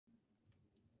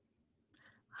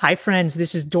Hi, friends.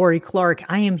 This is Dorie Clark.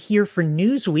 I am here for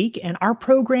Newsweek, and our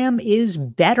program is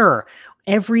Better.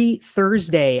 Every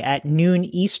Thursday at noon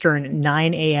Eastern,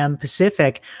 9 a.m.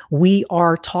 Pacific, we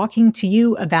are talking to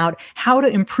you about how to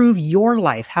improve your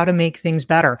life, how to make things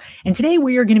better. And today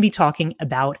we are going to be talking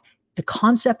about the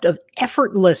concept of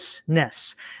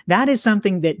effortlessness. That is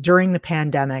something that during the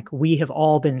pandemic, we have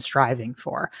all been striving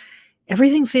for.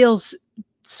 Everything feels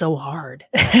so hard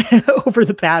over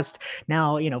the past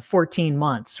now, 14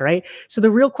 months, right? So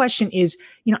the real question is,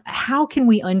 how can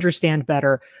we understand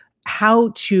better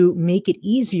how to make it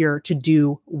easier to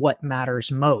do what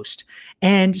matters most?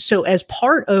 And so as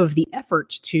part of the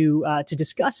effort to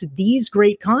discuss these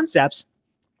great concepts,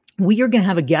 we are going to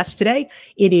have a guest today.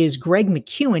 It is Greg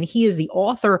McKeown. He is the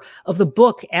author of the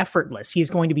book Effortless.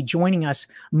 He's going to be joining us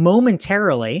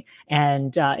momentarily,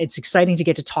 and it's exciting to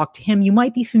get to talk to him. You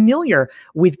might be familiar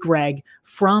with Greg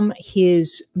from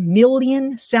his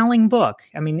million-selling book.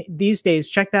 I mean, these days,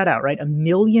 check that out, right? A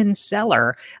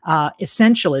million-seller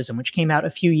Essentialism, which came out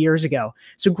a few years ago.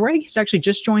 So Greg has actually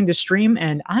just joined the stream,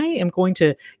 and I am going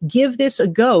to give this a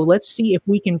go. Let's see if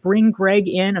we can bring Greg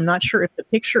in. I'm not sure if the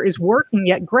picture is working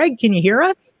yet. Greg, can you hear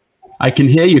us? I can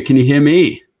hear you. Can you hear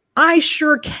me? I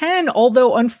sure can.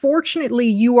 Although, unfortunately,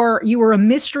 you are a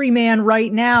mystery man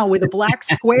right now with a black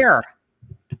square.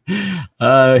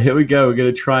 Here we go. We're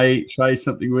going to try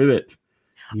something with it.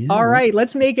 Yeah, all right,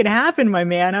 let's make it happen, my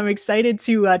man. I'm excited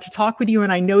to talk with you,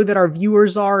 and I know that our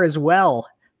viewers are as well.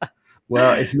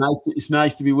 Well, it's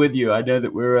nice to be with you. I know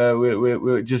that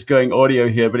we're just going audio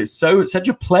here, but it's such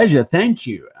a pleasure. Thank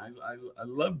you. I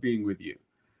love being with you.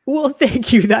 Well,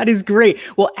 thank you. That is great.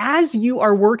 Well, as you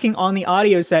are working on the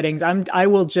audio settings, I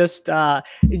will just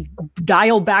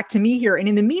dial back to me here. And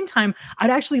in the meantime,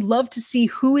 I'd actually love to see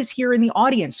who is here in the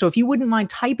audience. So if you wouldn't mind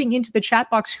typing into the chat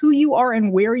box who you are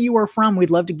and where you are from,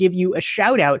 we'd love to give you a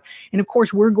shout out. And of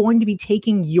course, we're going to be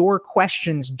taking your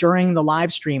questions during the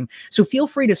live stream. So feel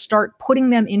free to start putting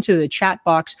them into the chat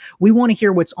box. We want to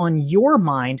hear what's on your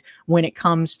mind when it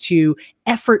comes to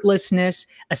effortlessness,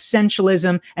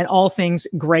 essentialism, and all things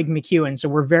Greg McKeown. So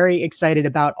we're very excited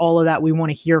about all of that. We want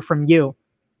to hear from you.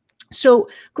 So,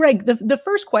 Greg, the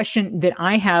first question that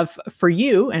I have for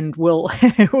you, and we'll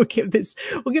give this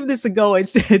a go.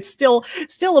 It's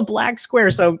still a black square,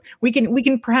 so we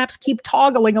can perhaps keep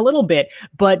toggling a little bit.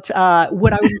 But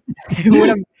what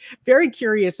I'm very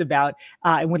curious about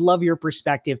and would love your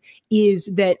perspective is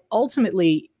that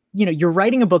ultimately, you're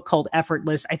writing a book called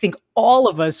Effortless. I think all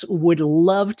of us would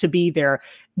love to be there.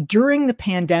 During the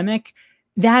pandemic,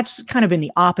 that's kind of been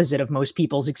the opposite of most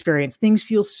people's experience. Things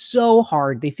feel so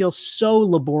hard. They feel so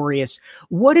laborious.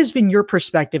 What has been your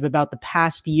perspective about the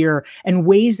past year and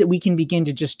ways that we can begin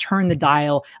to just turn the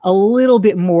dial a little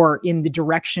bit more in the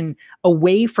direction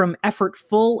away from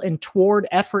effortful and toward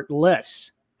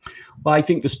effortless? Well, I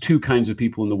think there's two kinds of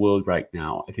people in the world right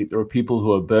now. I think there are people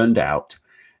who are burned out.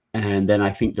 And then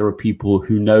I think there are people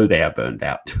who know they are burned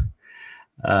out.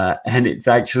 And it's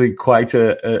actually quite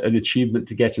an achievement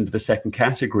to get into the second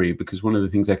category, because one of the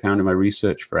things I found in my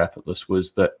research for Effortless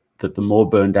was that the more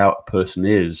burned out a person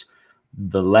is,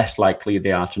 the less likely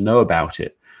they are to know about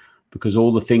it, because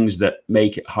all the things that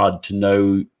make it hard to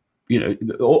know,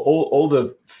 all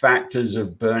the factors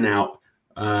of burnout,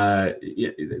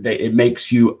 it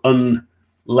makes you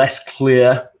less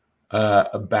clear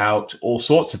about all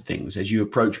sorts of things. As you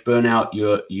approach burnout,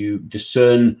 you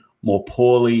discern more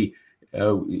poorly,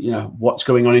 what's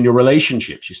going on in your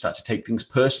relationships. You start to take things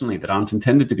personally that aren't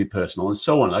intended to be personal, and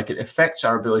so on. Like, it affects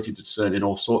our ability to discern in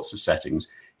all sorts of settings,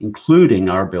 including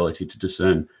our ability to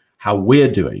discern how we're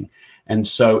doing. And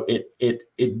so it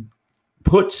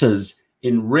puts us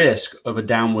in risk of a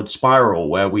downward spiral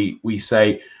where we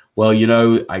say, well,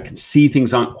 I can see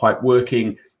things aren't quite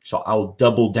working, so I'll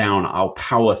double down, I'll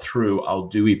power through, I'll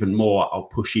do even more, I'll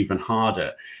push even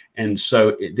harder. And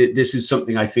so this is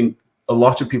something I think a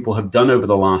lot of people have done over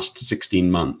the last 16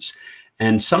 months.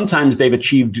 And sometimes they've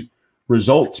achieved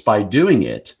results by doing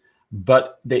it,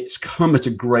 but it's come at a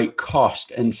great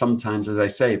cost. And sometimes, as I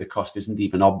say, the cost isn't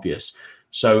even obvious.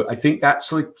 So I think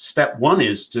that's like step one,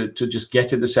 is to just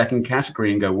get in the second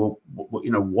category and go, well,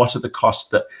 what are the costs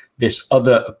that this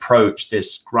other approach,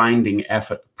 this grinding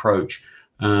effort approach,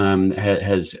 what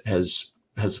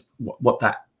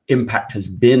that impact has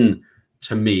been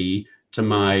to me, to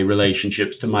my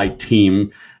relationships, to my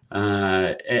team,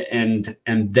 and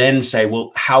then say,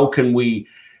 well, how can we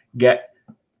get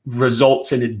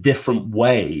results in a different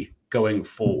way going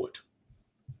forward?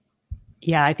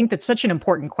 Yeah, I think that's such an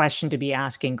important question to be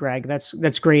asking, Greg.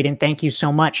 That's great, and thank you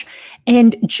so much.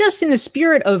 And just in the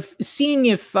spirit of seeing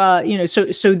if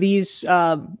so these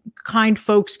kind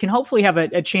folks can hopefully have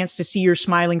a chance to see your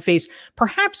smiling face.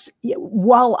 Perhaps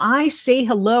while I say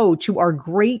hello to our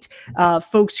great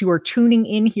folks who are tuning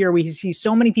in here, we see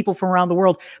so many people from around the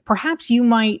world. Perhaps you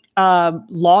might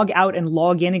log out and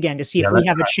log in again to see if we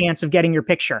have a chance of getting your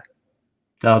picture.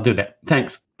 I'll do that.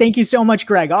 Thanks. Thank you so much,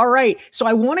 Greg. All right. So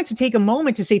I wanted to take a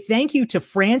moment to say thank you to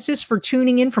Francis for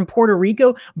tuning in from Puerto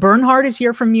Rico. Bernhard is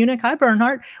here from Munich. Hi,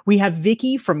 Bernhard. We have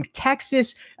Vicky from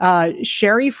Texas,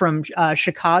 Sherry from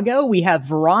Chicago. We have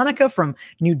Veronica from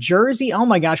New Jersey. Oh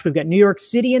my gosh, we've got New York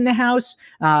City in the house.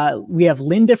 We have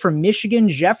Linda from Michigan,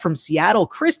 Jeff from Seattle,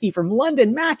 Christy from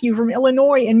London, Matthew from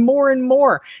Illinois, and more and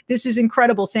more. This is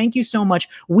incredible. Thank you so much.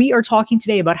 We are talking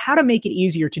today about how to make it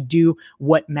easier to do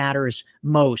what matters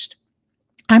most.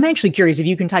 I'm actually curious if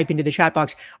you can type into the chat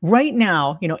box right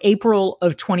now, April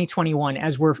of 2021,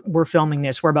 as we're filming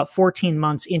this, we're about 14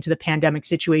 months into the pandemic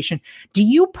situation. Do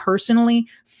you personally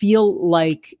feel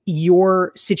like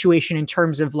your situation in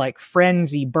terms of like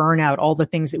frenzy, burnout, all the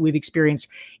things that we've experienced,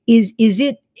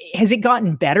 has it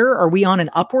gotten better? Are we on an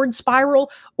upward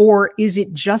spiral, or is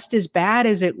it just as bad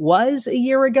as it was a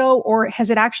year ago, or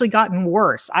has it actually gotten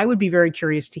worse? I would be very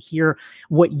curious to hear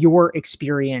what your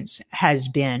experience has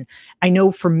been. I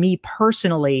know for me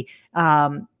personally,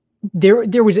 I've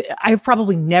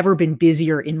probably never been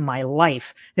busier in my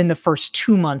life than the first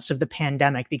 2 months of the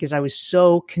pandemic, because I was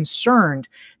so concerned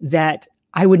that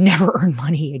I would never earn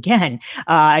money again.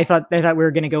 I thought we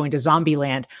were going to go into zombie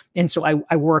land. And so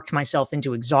I worked myself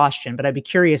into exhaustion, but I'd be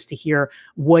curious to hear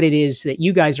what it is that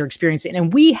you guys are experiencing.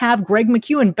 And we have Greg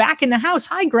McKeown back in the house.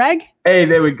 Hi, Greg. Hey,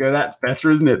 there we go. That's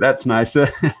better, isn't it? That's nicer.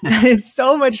 That is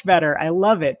so much better. I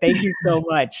love it. Thank you so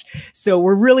much. So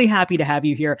we're really happy to have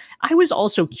you here. I was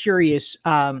also curious,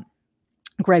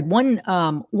 Greg,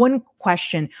 one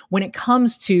question when it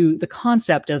comes to the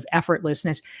concept of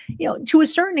effortlessness, to a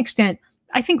certain extent,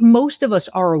 I think most of us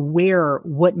are aware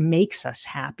what makes us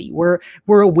happy. We're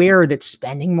aware that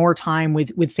spending more time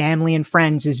with family and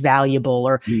friends is valuable,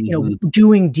 or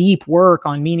doing deep work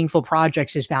on meaningful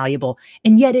projects is valuable.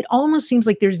 And yet it almost seems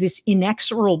like there's this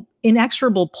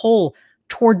inexorable pull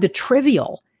toward the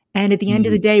trivial. And at the end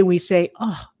of the day, we say,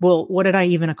 oh, well, what did I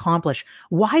even accomplish?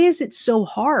 Why is it so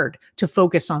hard to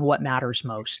focus on what matters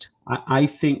most? I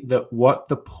think that what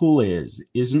the pull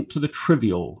isn't to the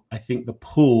trivial. I think the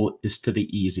pull is to the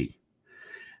easy.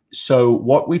 So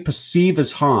what we perceive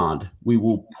as hard, we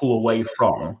will pull away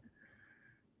from.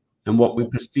 And what we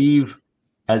perceive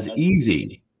as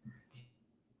easy,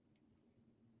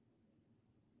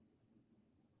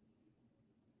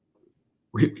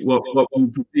 what we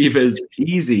perceive as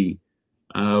easy,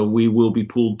 we will be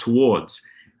pulled towards.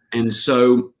 And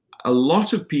so a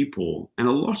lot of people and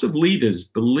a lot of leaders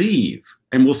believe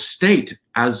and will state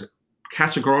as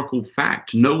categorical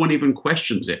fact, no one even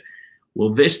questions it, well,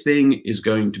 this thing is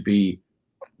going to be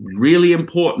really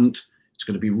important, it's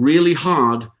going to be really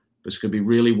hard, but it's going to be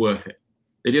really worth it.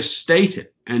 They just state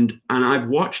it. And I've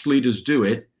watched leaders do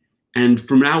it. And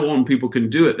from now on, people can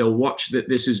do it. They'll watch that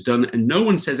this is done, and no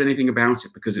one says anything about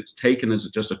it because it's taken as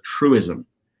just a truism.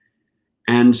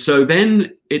 And so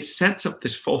then it sets up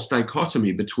this false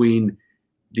dichotomy between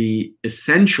the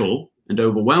essential and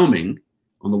overwhelming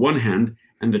on the one hand,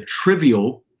 and the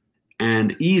trivial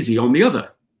and easy on the other.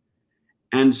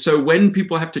 And so when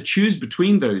people have to choose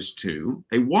between those two,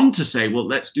 they want to say, well,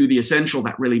 let's do the essential,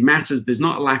 that really matters. There's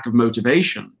not a lack of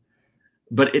motivation.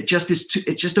 But it just is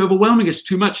it's just overwhelming. It's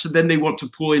too much. So then they want to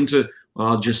pull into, well,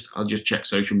 I'll just check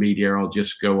social media. I'll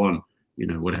just go on,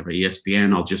 whatever,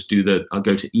 ESPN. I'll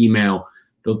go to email.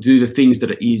 They'll do the things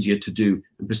that are easier to do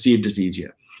and perceived as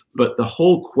easier. But the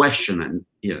whole question, and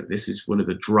this is one of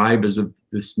the drivers of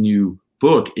this new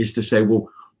book, is to say, well,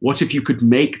 what if you could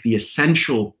make the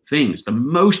essential things, the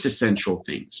most essential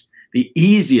things, the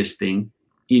easiest thing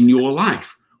in your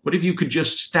life? What if you could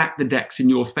just stack the decks in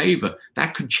your favor?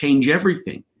 That could change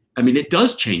everything. I mean, it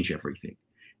does change everything.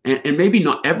 And maybe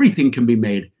not everything can be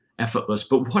made effortless,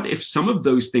 but what if some of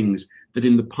those things that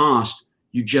in the past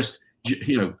you just,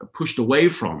 pushed away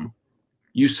from,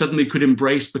 you suddenly could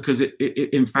embrace because it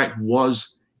in fact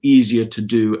was easier to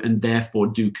do, and therefore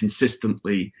do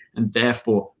consistently, and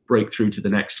therefore break through to the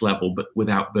next level, but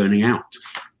without burning out?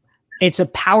 It's a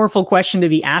powerful question to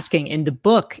be asking, and the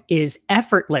book is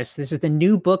Effortless. This is the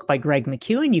new book by Greg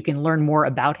McKeown. You can learn more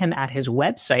about him at his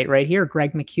website right here,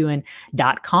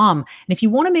 gregmckeown.com. And if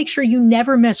you want to make sure you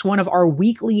never miss one of our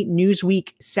weekly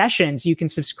Newsweek sessions, you can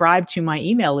subscribe to my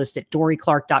email list at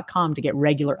dorieclark.com to get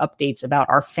regular updates about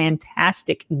our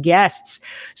fantastic guests.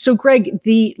 So, Greg,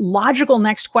 the logical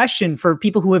next question for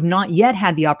people who have not yet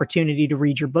had the opportunity to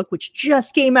read your book, which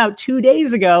just came out 2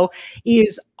 days ago,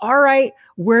 is, all right,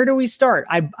 where do we start?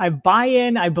 I buy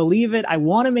in, I believe it, I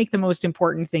want to make the most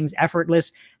important things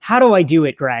effortless. How do I do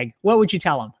it, Greg? What would you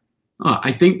tell them?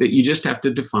 I think that you just have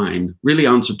to really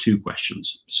answer two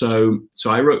questions. So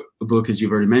I wrote a book, as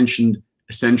you've already mentioned,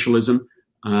 Essentialism,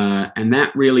 and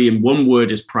that really in one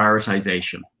word is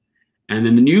prioritization. And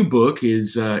then the new book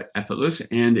is Effortless,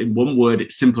 and in one word,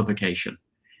 it's simplification.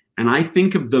 And I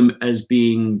think of them as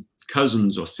being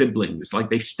cousins or siblings, like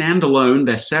they stand alone,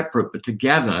 they're separate, but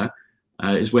together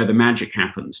is where the magic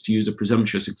happens. To use a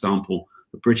presumptuous example,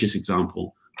 a British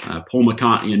example, Paul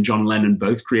McCartney and John Lennon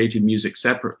both created music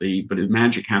separately, but the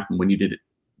magic happened when you did it,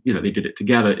 they did it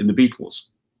together in the Beatles.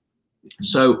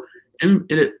 So in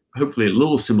it, hopefully a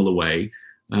little similar way,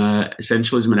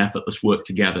 essentialism and effortless work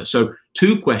together. So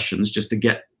two questions just to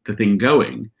get the thing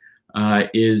going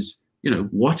is,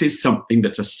 what is something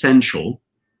that's essential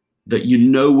that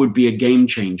would be a game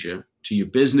changer to your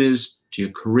business, to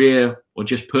your career, or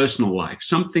just personal life?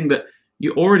 Something that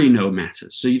you already know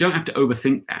matters, so you don't have to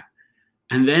overthink that.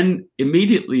 And then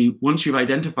immediately, once you've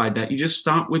identified that, you just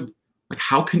start with, like,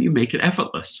 how can you make it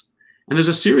effortless? And there's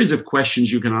a series of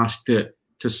questions you can ask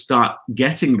to start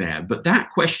getting there. But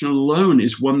that question alone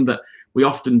is one that we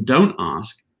often don't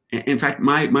ask. In fact,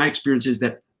 my experience is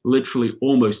that literally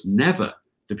almost never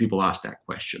do people ask that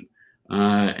question.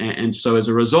 And so as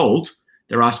a result,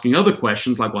 they're asking other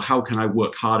questions like, well, how can I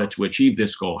work harder to achieve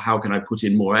this goal? How can I put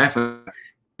in more effort?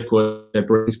 Of course, their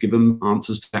brains give them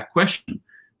answers to that question,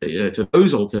 to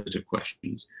those alternative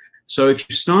questions. So if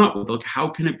you start with, look, how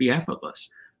can it be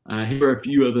effortless? Here are a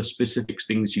few other specific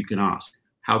things you can ask.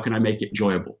 How can I make it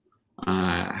enjoyable?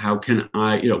 How can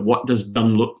I, what does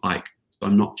done look like? So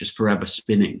I'm not just forever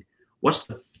spinning. What's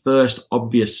the first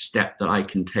obvious step that I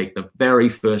can take, the very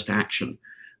first action?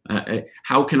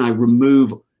 How can I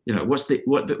remove, what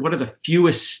are the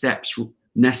fewest steps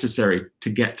necessary to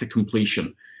get to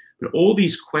completion? But all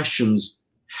these questions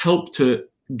help to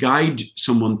guide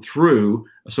someone through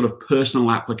a sort of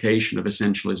personal application of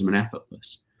essentialism and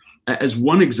effortless. As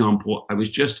one example, I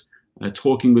was just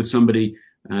talking with somebody.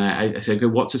 I said, okay,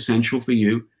 what's essential for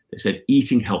you? They said,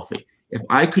 eating healthy. If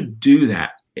I could do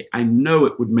that, I know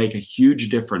it would make a huge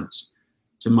difference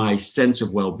to my sense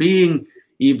of well-being,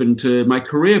 even to my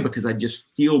career, because I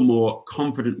just feel more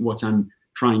confident in what I'm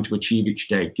trying to achieve each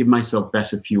day, give myself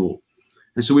better fuel.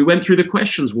 And so we went through the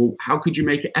questions. Well, how could you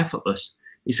make it effortless?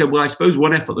 He said, well, I suppose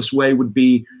one effortless way would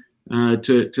be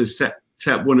to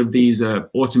set one of these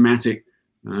automatic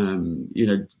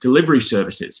delivery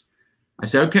services. I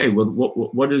said, okay, well,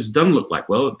 what does done look like?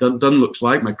 Well, done looks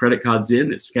like my credit card's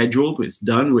in, it's scheduled, it's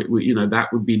done. That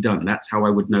would be done. That's how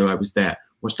I would know I was there.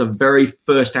 What's the very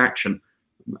first action?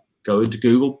 Go into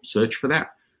Google, search for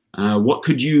that. What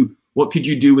could you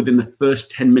do within the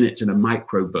first 10 minutes in a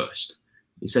microburst?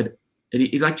 He said, and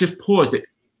he like just paused it,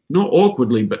 not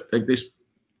awkwardly, but like this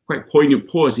quite poignant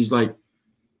pause. He's like,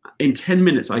 in 10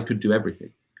 minutes, I could do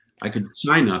everything. I could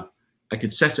sign up, I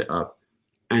could set it up,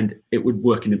 and it would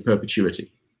work in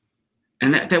perpetuity.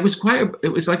 And that was quite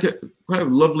a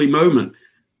lovely moment.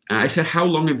 I said, how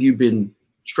long have you been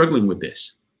struggling with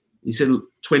this? He said,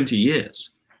 20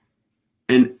 years.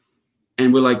 And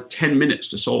we're like 10 minutes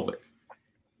to solve it.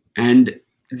 And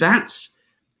that's,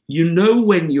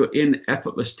 when you're in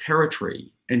effortless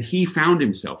territory, and he found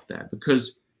himself there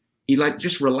because he like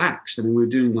just relaxed. I mean, we're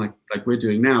doing like we're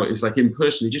doing now. It was like in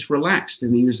person, he just relaxed.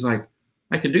 And he was like,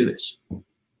 I can do this.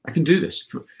 I can do this.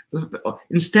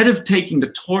 Instead of taking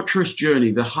the torturous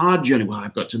journey, the hard journey, well,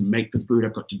 I've got to make the food,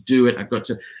 I've got to do it, I've got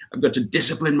to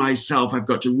discipline myself, I've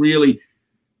got to really,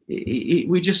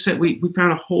 we just said, we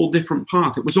found a whole different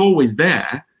path. It was always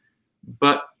there,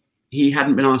 but he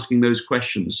hadn't been asking those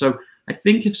questions. So I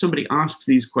think if somebody asks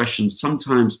these questions,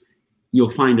 sometimes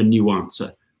you'll find a new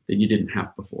answer that you didn't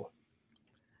have before.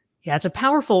 Yeah, it's a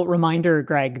powerful reminder,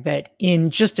 Greg, that in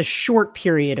just a short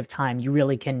period of time, you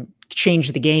really can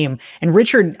change the game. And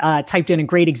Richard typed in a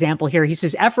great example here. He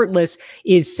says, effortless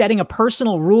is setting a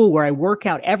personal rule where I work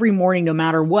out every morning, no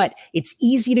matter what. It's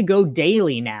easy to go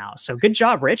daily now. So good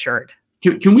job, Richard.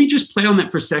 Can we just play on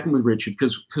that for a second with Richard?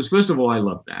 Because first of all, I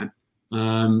love that.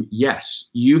 Yes,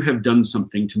 you have done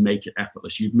something to make it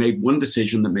effortless. You've made one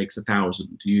decision that makes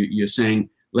 1,000. You're saying,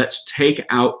 let's take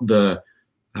out the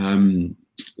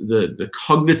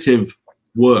cognitive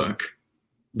work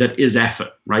that is effort,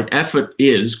 right? Effort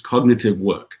is cognitive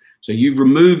work. So you've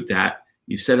removed that.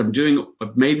 You've said,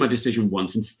 I've made my decision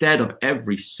once instead of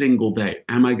every single day.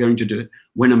 Am I going to do it?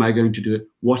 When am I going to do it?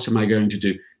 What am I going to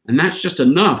do? And that's just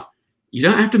enough. You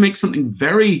don't have to make something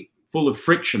very full of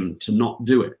friction to not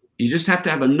do it. You just have to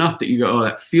have enough that you go, oh,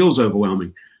 that feels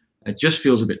overwhelming. It just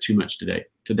feels a bit too much today,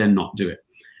 to then not do it.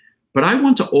 But I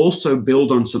want to also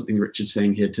build on something Richard's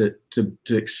saying here to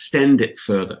extend it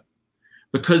further.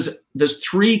 Because there's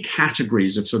three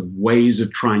categories of sort of ways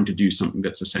of trying to do something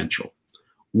that's essential.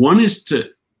 One is to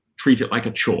treat it like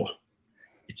a chore.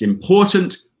 It's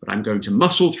important, but I'm going to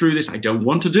muscle through this. I don't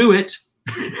want to do it,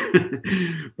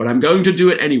 but I'm going to do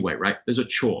it anyway, right? There's a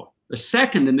chore. The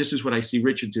second, and this is what I see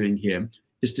Richard doing here,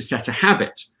 is to set a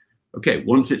habit. Okay,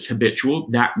 once it's habitual,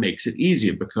 that makes it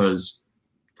easier because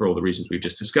for all the reasons we've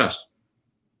just discussed.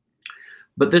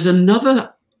 But there's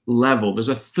another level, there's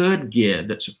a third gear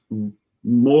that's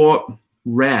more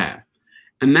rare,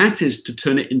 and that is to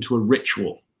turn it into a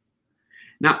ritual.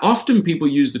 Now, often people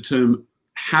use the term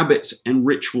habits and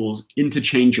rituals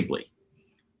interchangeably,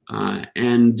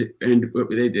 and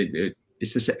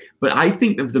it's the same. But I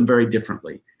think of them very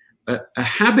differently. A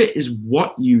habit is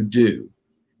what you do.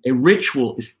 A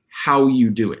ritual is how you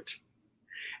do it.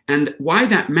 And why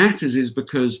that matters is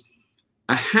because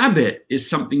a habit is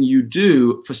something you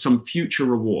do for some future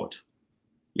reward.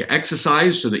 You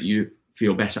exercise so that you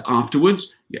feel better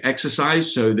afterwards. You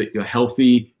exercise so that you're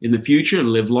healthy in the future and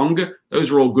live longer.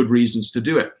 Those are all good reasons to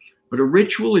do it. But a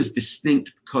ritual is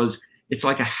distinct because it's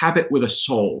like a habit with a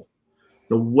soul.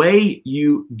 The way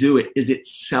you do it is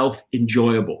itself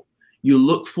enjoyable. You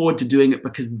look forward to doing it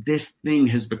because this thing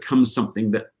has become something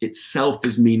that itself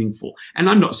is meaningful. And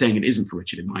I'm not saying it isn't for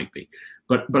Richard, it might be.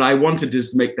 But I wanted to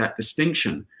make that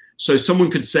distinction. So someone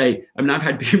could say, I mean, I've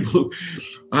had people,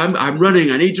 I'm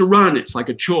running, I need to run. It's like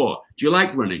a chore. Do you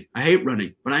like running? I hate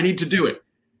running, but I need to do it.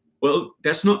 Well,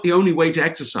 that's not the only way to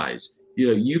exercise. You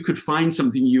know, you could find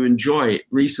something you enjoy.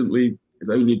 Recently,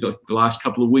 only the last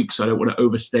couple of weeks, so I don't want to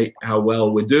overstate how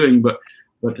well we're doing, but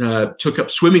took up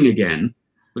swimming again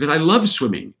because I love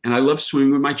swimming and I love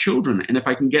swimming with my children. And if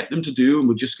I can get them to do, and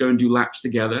we'll just go and do laps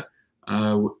together,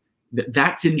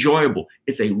 that's enjoyable.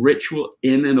 It's a ritual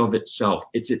in and of itself.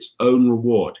 It's its own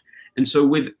reward. And so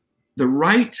with the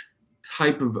right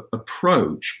type of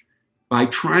approach, by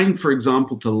trying, for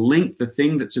example, to link the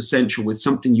thing that's essential with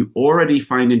something you already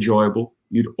find enjoyable,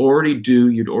 you'd already do,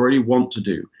 you'd already want to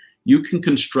do, you can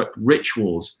construct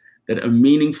rituals that are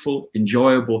meaningful,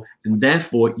 enjoyable, and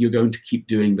therefore you're going to keep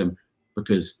doing them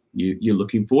because you're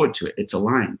looking forward to it. It's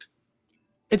aligned.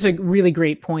 It's a really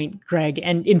great point, Greg.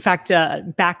 And in fact,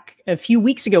 back a few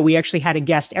weeks ago, we actually had a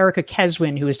guest, Erica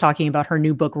Keswin, who was talking about her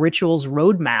new book, Rituals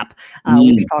Roadmap,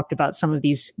 which talked about some of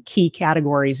these key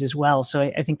categories as well. So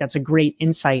I think that's a great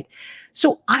insight.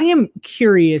 So I am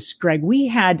curious, Greg, we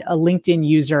had a LinkedIn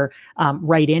user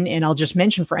write in, and I'll just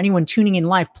mention for anyone tuning in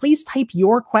live, please type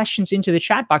your questions into the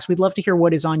chat box. We'd love to hear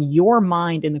what is on your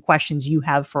mind and the questions you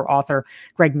have for author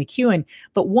Greg McKeown.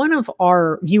 But one of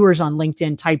our viewers on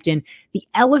LinkedIn typed in, the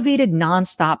elevated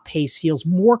nonstop pace feels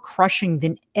more crushing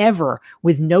than ever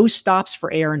with no stops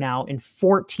for air now in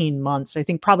 14 months. I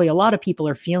think probably a lot of people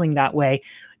are feeling that way.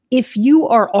 If you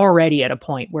are already at a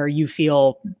point where you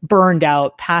feel burned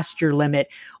out, past your limit,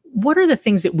 what are the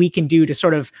things that we can do to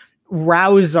sort of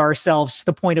rouse ourselves to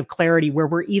the point of clarity where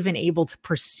we're even able to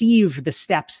perceive the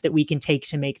steps that we can take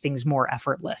to make things more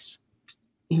effortless?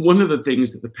 One of the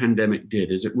things that the pandemic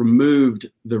did is it removed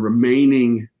the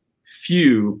remaining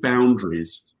few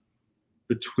boundaries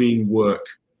between work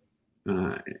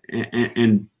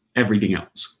and everything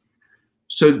else.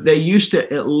 So there used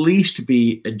to at least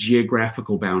be a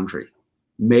geographical boundary.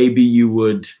 Maybe you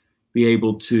would be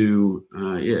able to,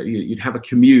 you'd have a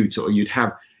commute, or you'd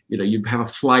have a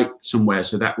flight somewhere.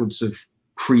 So that would sort of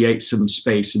create some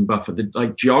space and buffer.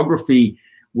 Like geography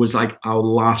was like our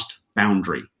last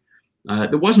boundary.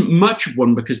 There wasn't much of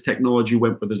one because technology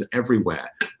went with us everywhere.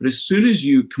 But as soon as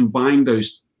you combine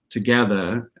those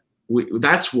together,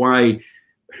 that's why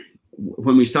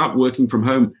when we start working from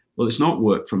home, well, it's not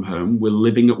work from home. We're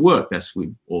living at work.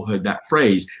 We've all heard that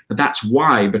phrase. But that's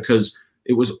why, because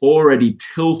it was already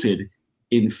tilted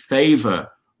in favor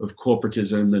of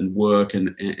corporatism and work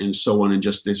and so on. And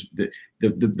just this,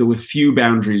 there were few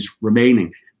boundaries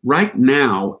remaining. Right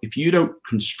now, if you don't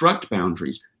construct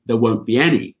boundaries, there won't be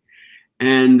any.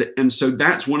 And so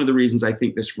that's one of the reasons I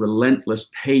think this relentless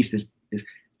pace is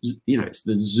it's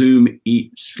the Zoom,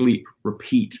 eat, sleep,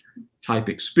 repeat type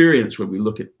experience where we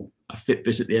look at a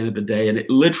Fitbit at the end of the day and it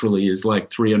literally is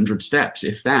like 300 steps,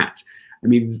 if that. I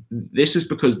mean, this is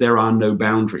because there are no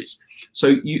boundaries.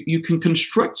 So you can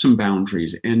construct some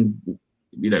boundaries, and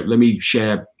let me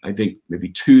share, I think, maybe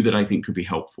two that I think could be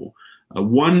helpful.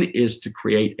 One is to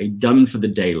create a done for the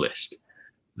day list,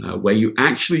 where you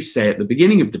actually say at the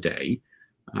beginning of the day,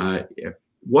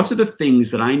 what are the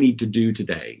things that I need to do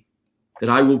today that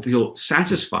I will feel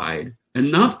satisfied,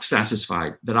 enough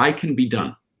satisfied that I can be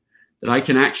done, that I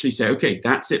can actually say, okay,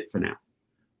 that's it for now.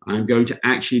 I'm going to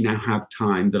actually now have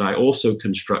time that I also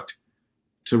construct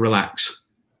to relax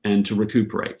and to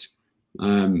recuperate.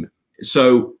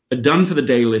 So a done for the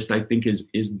day list, I think,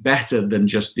 is better than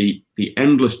just the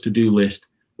endless to-do list,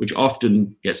 which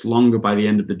often gets longer by the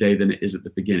end of the day than it is at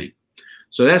the beginning.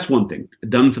 So that's one thing, a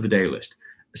done for the day list.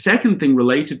 The second thing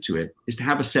related to it is to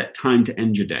have a set time to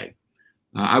end your day.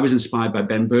 I was inspired by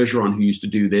Ben Bergeron, who used to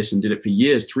do this and did it for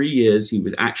years, 3 years. He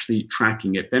was actually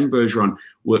tracking it. Ben Bergeron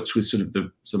works with sort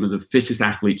of some of the fittest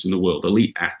athletes in the world,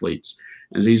 elite athletes.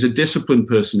 And so he's a disciplined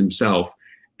person himself.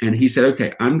 And he said,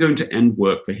 okay, I'm going to end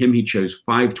work. For him, he chose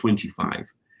 5:25.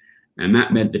 And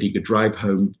that meant that he could drive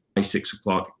home by 6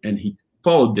 o'clock. And he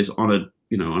followed this on a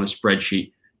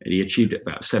spreadsheet, and he achieved it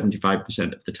about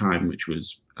 75% of the time, which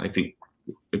was, I think,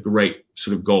 a great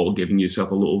sort of goal, giving yourself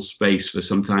a little space for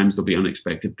sometimes there'll be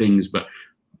unexpected things, but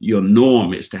your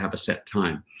norm is to have a set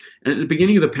time. And at the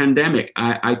beginning of the pandemic,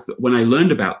 when I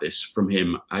learned about this from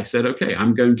him, I said, okay,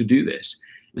 I'm going to do this.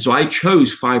 And so I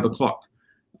chose 5 o'clock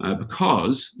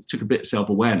because it took a bit of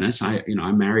self-awareness.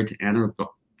 I'm married to Anna.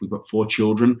 We've got 4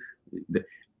 children.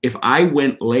 If I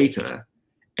went later,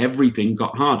 everything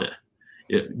got harder.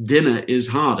 Dinner is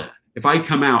harder. If I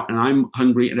come out and I'm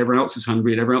hungry and everyone else is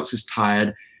hungry and everyone else is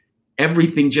tired,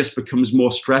 everything just becomes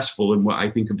more stressful in what I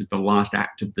think of as the last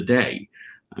act of the day.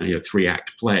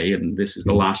 3-act play, and this is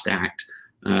the last act.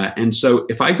 And so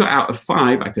if I got out at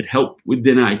 5, I could help with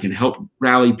dinner. I can help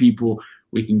rally people.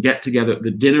 We can get together.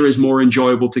 The dinner is more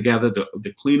enjoyable together.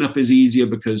 The cleanup is easier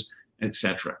because,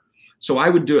 etc. So I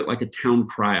would do it like a town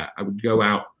crier. I would go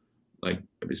out, like,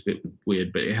 it was a bit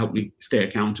weird, but it helped me stay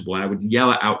accountable. And I would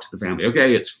yell it out to the family,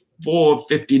 okay, it's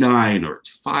 4:59 or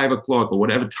it's 5 o'clock or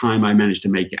whatever time I managed to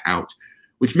make it out,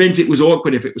 which meant it was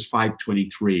awkward if it was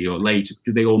 5:23 or later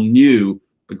because they all knew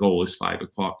the goal is 5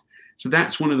 o'clock. So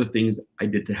that's one of the things that I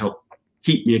did to help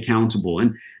keep me accountable.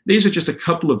 And these are just a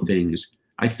couple of things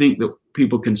I think that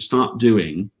people can start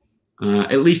doing,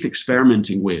 at least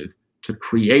experimenting with, to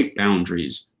create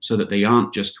boundaries so that they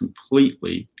aren't just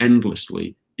completely,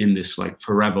 endlessly in this like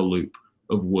forever loop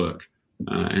of work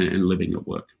and living at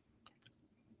work.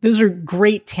 Those are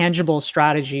great tangible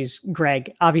strategies,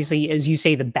 Greg. Obviously, as you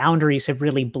say, the boundaries have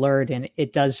really blurred and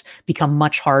it does become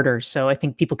much harder. So I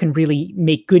think people can really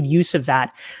make good use of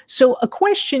that. So a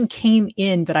question came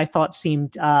in that I thought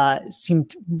seemed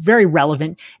very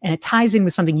relevant, and it ties in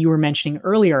with something you were mentioning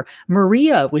earlier.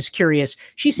 Maria was curious.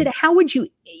 She said, how would you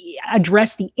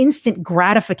address the instant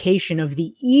gratification of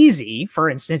the easy, for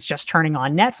instance, just turning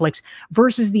on Netflix,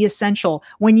 versus the essential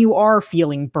when you are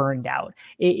feeling burned out?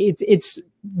 It's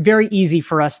very easy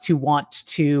for us to want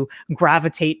to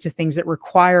gravitate to things that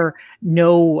require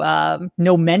no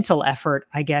mental effort,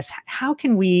 I guess. How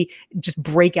can we just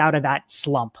break out of that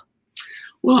slump?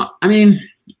 Well, I mean,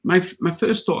 my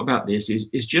first thought about this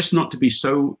is just not to be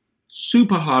so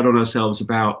super hard on ourselves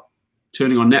about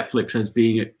turning on Netflix as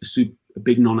being a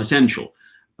big non-essential.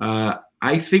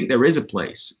 I think there is a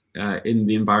place in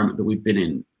the environment that we've been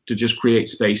in to just create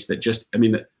space that just, I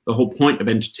mean, the whole point of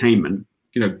entertainment,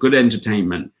 good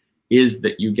entertainment, is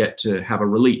that you get to have a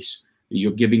release.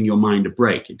 You're giving your mind a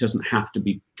break. It doesn't have to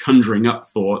be conjuring up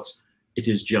thoughts. It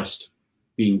is just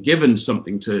being given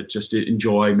something to just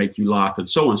enjoy, make you laugh, and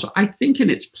so on. So I think in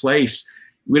its place,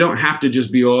 we don't have to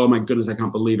just be, oh my goodness, I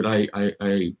can't believe it.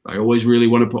 I always really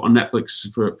want to put on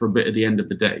Netflix for a bit at the end of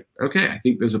the day. Okay, I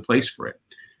think there's a place for it.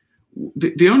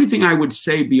 The only thing I would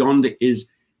say beyond it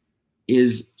is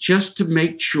just to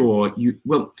make sure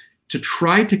to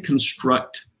try to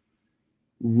construct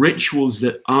rituals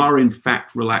that are in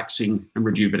fact relaxing and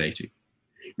rejuvenating.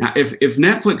 Now, if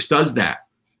Netflix does that,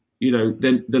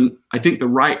 then I think the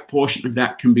right portion of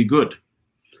that can be good.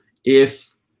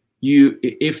 If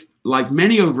like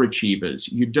many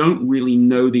overachievers, you don't really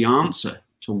know the answer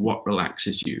to what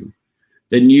relaxes you,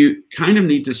 then you kind of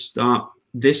need to start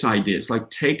this idea. It's like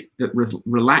take that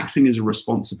relaxing is a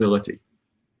responsibility.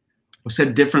 Or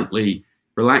said differently,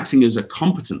 relaxing is a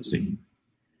competency.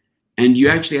 And you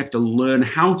actually have to learn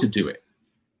how to do it.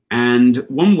 And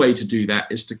one way to do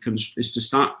that is to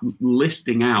start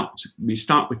listing out. We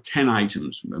start with 10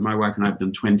 items. My wife and I have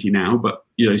done 20 now, but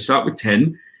start with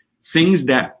 10 things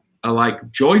that are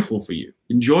like joyful for you,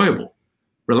 enjoyable,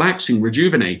 relaxing,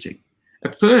 rejuvenating.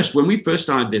 At first, when we first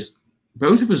started this,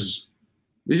 both of us,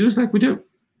 we just like, we don't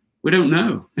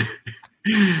know.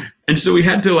 And so we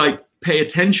had to like pay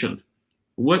attention.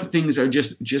 What things are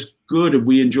just good and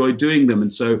we enjoy doing them.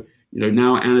 And so,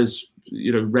 now Anna's,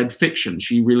 read fiction.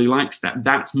 She really likes that.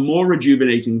 That's more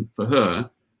rejuvenating for her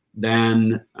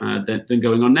than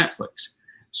going on Netflix.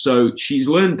 So she's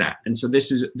learned that. And so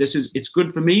it's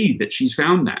good for me that she's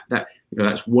found that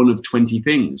that's one of 20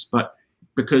 things. But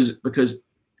because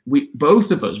we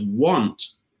both of us want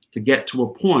to get to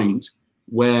a point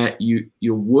where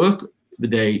your work for the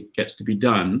day gets to be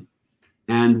done,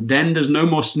 and then there's no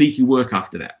more sneaky work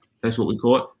after that. That's what we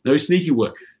call it. No sneaky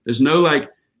work. There's no, like,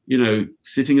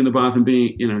 sitting in the bath and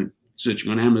being,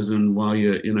 searching on Amazon while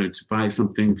you're, to buy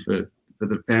something for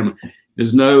the family.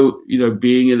 There's no,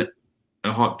 being in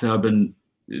a hot tub and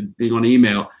being on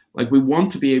email. Like, we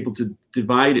want to be able to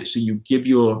divide it so you give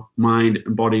your mind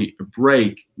and body a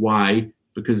break. Why?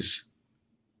 Because,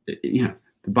 the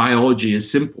biology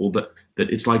is simple, that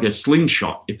it's like a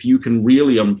slingshot. If you can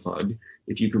really unplug,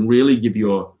 if you can really give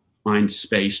your mind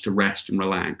space to rest and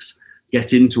relax,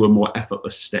 get into a more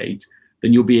effortless state,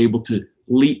 then you'll be able to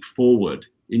leap forward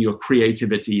in your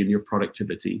creativity and your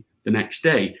productivity the next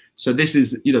day. So this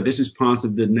is, this is part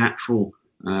of the natural,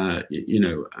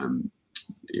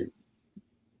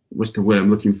 what's the word I'm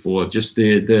looking for? Just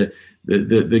the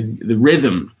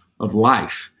rhythm of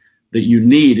life that you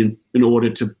need in order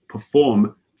to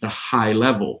perform at a high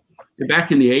level.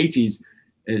 Back in the 80s,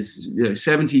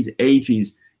 70s,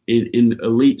 80s, in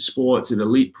elite sports and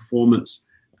elite performance,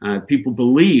 people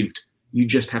believed you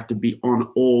just have to be on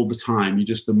all the time.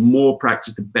 The more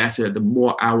practice, the better. The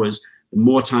more hours, the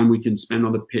more time we can spend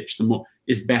on the pitch, the more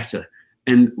is better.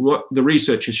 And what the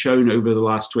research has shown over the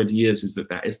last 20 years is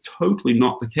that is totally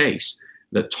not the case.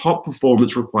 That top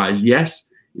performance requires, yes,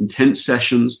 intense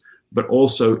sessions, but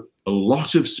also a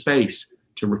lot of space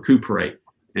to recuperate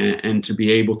and to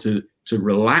be able to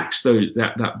relax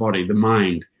that body, the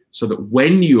mind, so that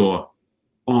when you're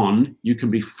on, you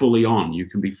can be fully on, you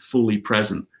can be fully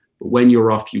present. But when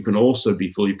you're off, you can also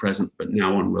be fully present, but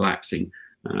now on, relaxing,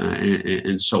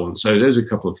 and so on. So there's a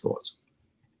couple of thoughts.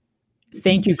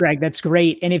 Thank you, Greg. That's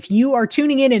great. And if you are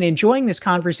tuning in and enjoying this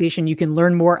conversation, you can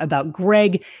learn more about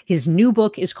Greg. His new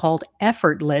book is called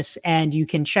Effortless, and you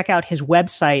can check out his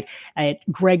website at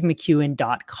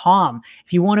gregmckeown.com.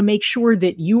 If you want to make sure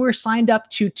that you are signed up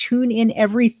to tune in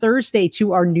every Thursday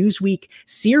to our Newsweek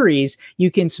series, you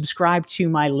can subscribe to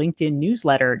my LinkedIn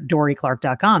newsletter,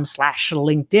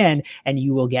 dorieclark.com/LinkedIn, and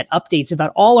you will get updates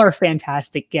about all our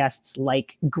fantastic guests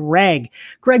like Greg.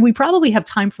 Greg, we probably have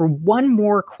time for one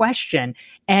more question.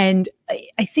 And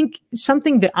I think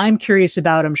something that I'm curious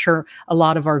about, I'm sure a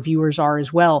lot of our viewers are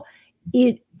as well,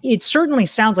 it certainly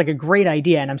sounds like a great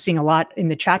idea. And I'm seeing a lot in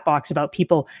the chat box about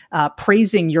people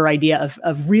praising your idea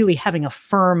of really having a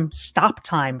firm stop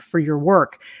time for your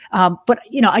work. But,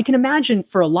 I can imagine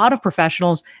for a lot of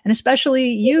professionals, and especially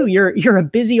you're a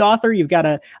busy author, you've got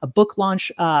a book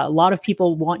launch, a lot of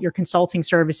people want your consulting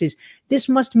services. This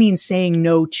must mean saying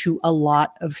no to a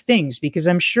lot of things, because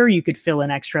I'm sure you could fill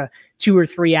an extra 2 or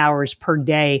 3 hours per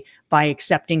day by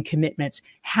accepting commitments.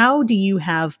 How do you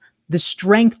have the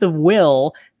strength of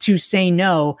will to say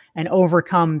no and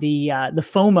overcome the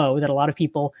FOMO that a lot of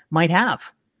people might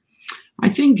have? I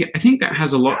think that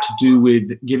has a lot to do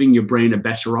with giving your brain a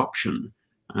better option.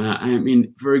 I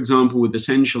mean, for example, with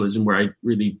essentialism, where I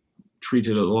really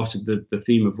treated a lot of the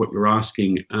theme of what you're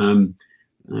asking, I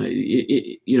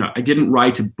didn't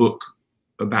write a book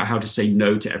about how to say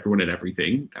no to everyone and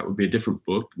everything. That would be a different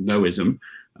book, Noism.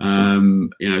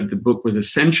 The book was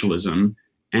Essentialism.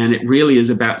 And it really is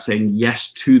about saying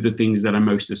yes to the things that are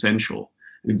most essential.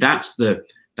 I mean, that's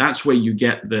where you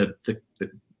get the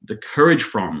courage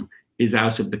from, is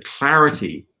out of the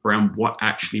clarity around what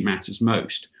actually matters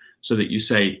most. So that you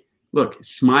say, look,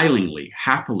 smilingly,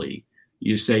 happily,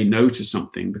 you say no to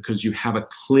something because you have a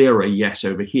clearer yes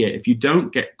over here. If you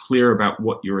don't get clear about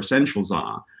what your essentials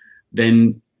are,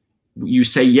 then you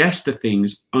say yes to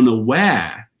things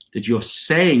unaware that you're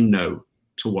saying no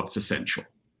to what's essential.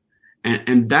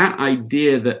 And that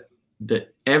idea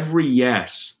that every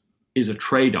yes is a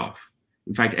trade-off,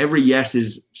 in fact, every yes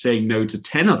is saying no to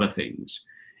 10 other things,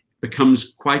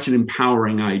 becomes quite an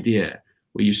empowering idea,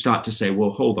 where you start to say,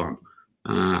 well, hold on,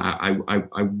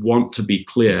 I want to be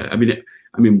clear. I mean,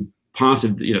 part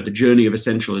of the journey of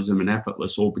essentialism and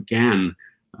effortless all began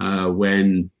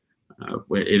with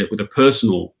a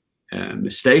personal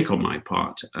mistake on my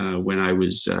part, when I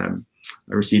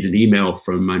received an email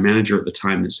from my manager at the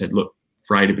time that said, look,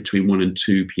 Friday between 1 and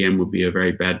 2 p.m. would be a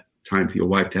very bad time for your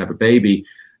wife to have a baby,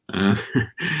 because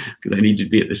I need you to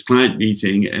be at this client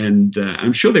meeting. And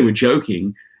I'm sure they were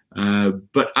joking,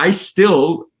 but I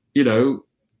still,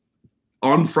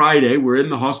 on Friday, we're in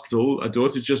the hospital, a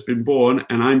daughter's just been born,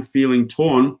 and I'm feeling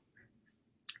torn.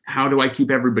 How do I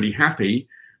keep everybody happy?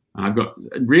 I've got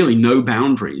really no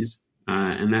boundaries,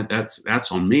 and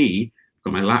that's on me. I've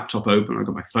got my laptop open, I've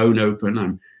got my phone open,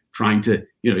 I'm trying to,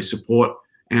 support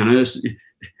analysts.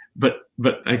 But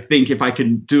I think if I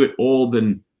can do it all,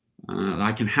 then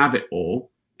I can have it all.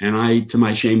 And I, to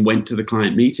my shame, went to the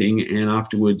client meeting, and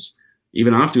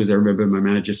even afterwards, I remember my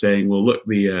manager saying, well, look,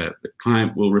 the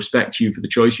client will respect you for the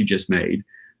choice you just made.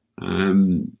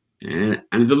 And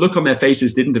the look on their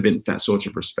faces didn't evince that sort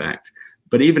of respect.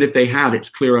 But even if they had, it's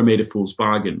clear I made a fool's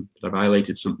bargain, that I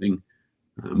violated something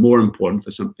more important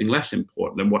for something less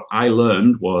important. And what I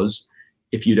learned was,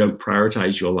 if you don't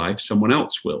prioritize your life, someone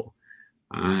else will.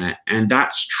 And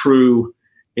that's true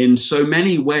in so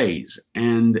many ways.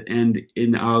 And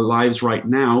in our lives right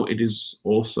now, it is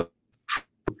also true.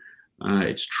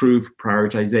 It's true for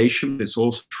prioritization. It's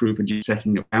also true for just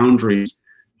setting up boundaries,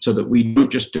 so that we don't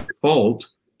just default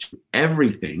to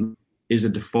everything is a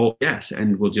default yes,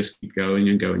 and we'll just keep going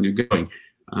and going and going.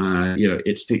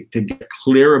 It's to get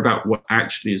clear about what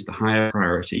actually is the higher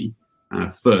priority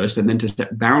first, and then to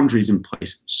set boundaries in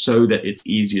place so that it's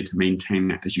easier to maintain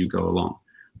that as you go along.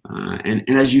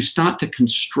 And as you start to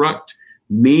construct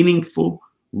meaningful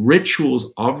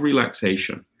rituals of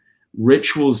relaxation,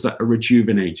 rituals that are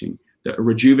rejuvenating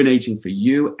for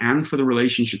you and for the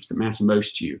relationships that matter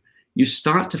most to you, you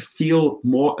start to feel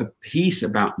more at peace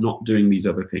about not doing these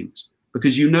other things,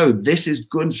 because you know this is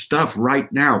good stuff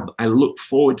right now. I look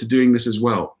forward to doing this as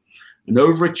well. An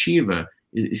overachiever,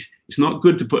 it's not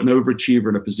good to put an overachiever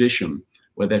in a position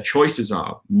where their choices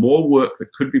are more work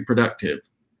that could be productive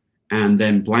and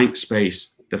then blank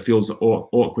space that feels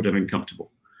awkward and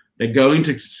uncomfortable. They're going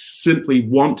to simply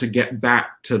want to get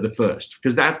back to the first,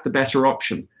 because that's the better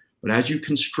option. But as you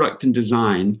construct and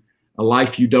design a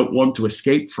life you don't want to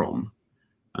escape from,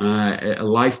 a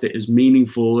life that is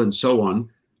meaningful and so on,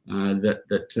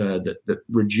 that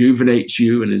rejuvenates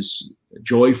you and is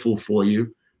joyful for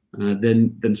you,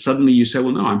 then suddenly you say,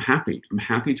 well, no, I'm happy. I'm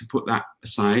happy to put that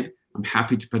aside. I'm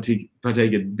happy to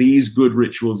partake in these good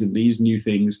rituals and these new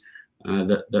things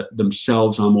that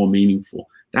themselves are more meaningful.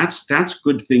 That's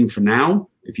good thing for now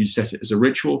if you set it as a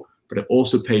ritual, but it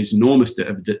also pays enormous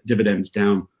dividends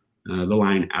down the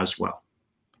line as well.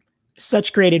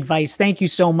 Such great advice. Thank you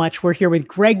so much. We're here with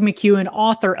Greg McKeown,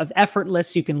 author of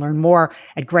Effortless. You can learn more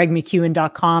at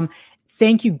gregmckeown.com.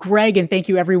 Thank you, Greg, and thank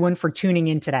you everyone for tuning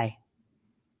in today.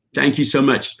 Thank you so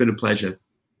much. It's been a pleasure.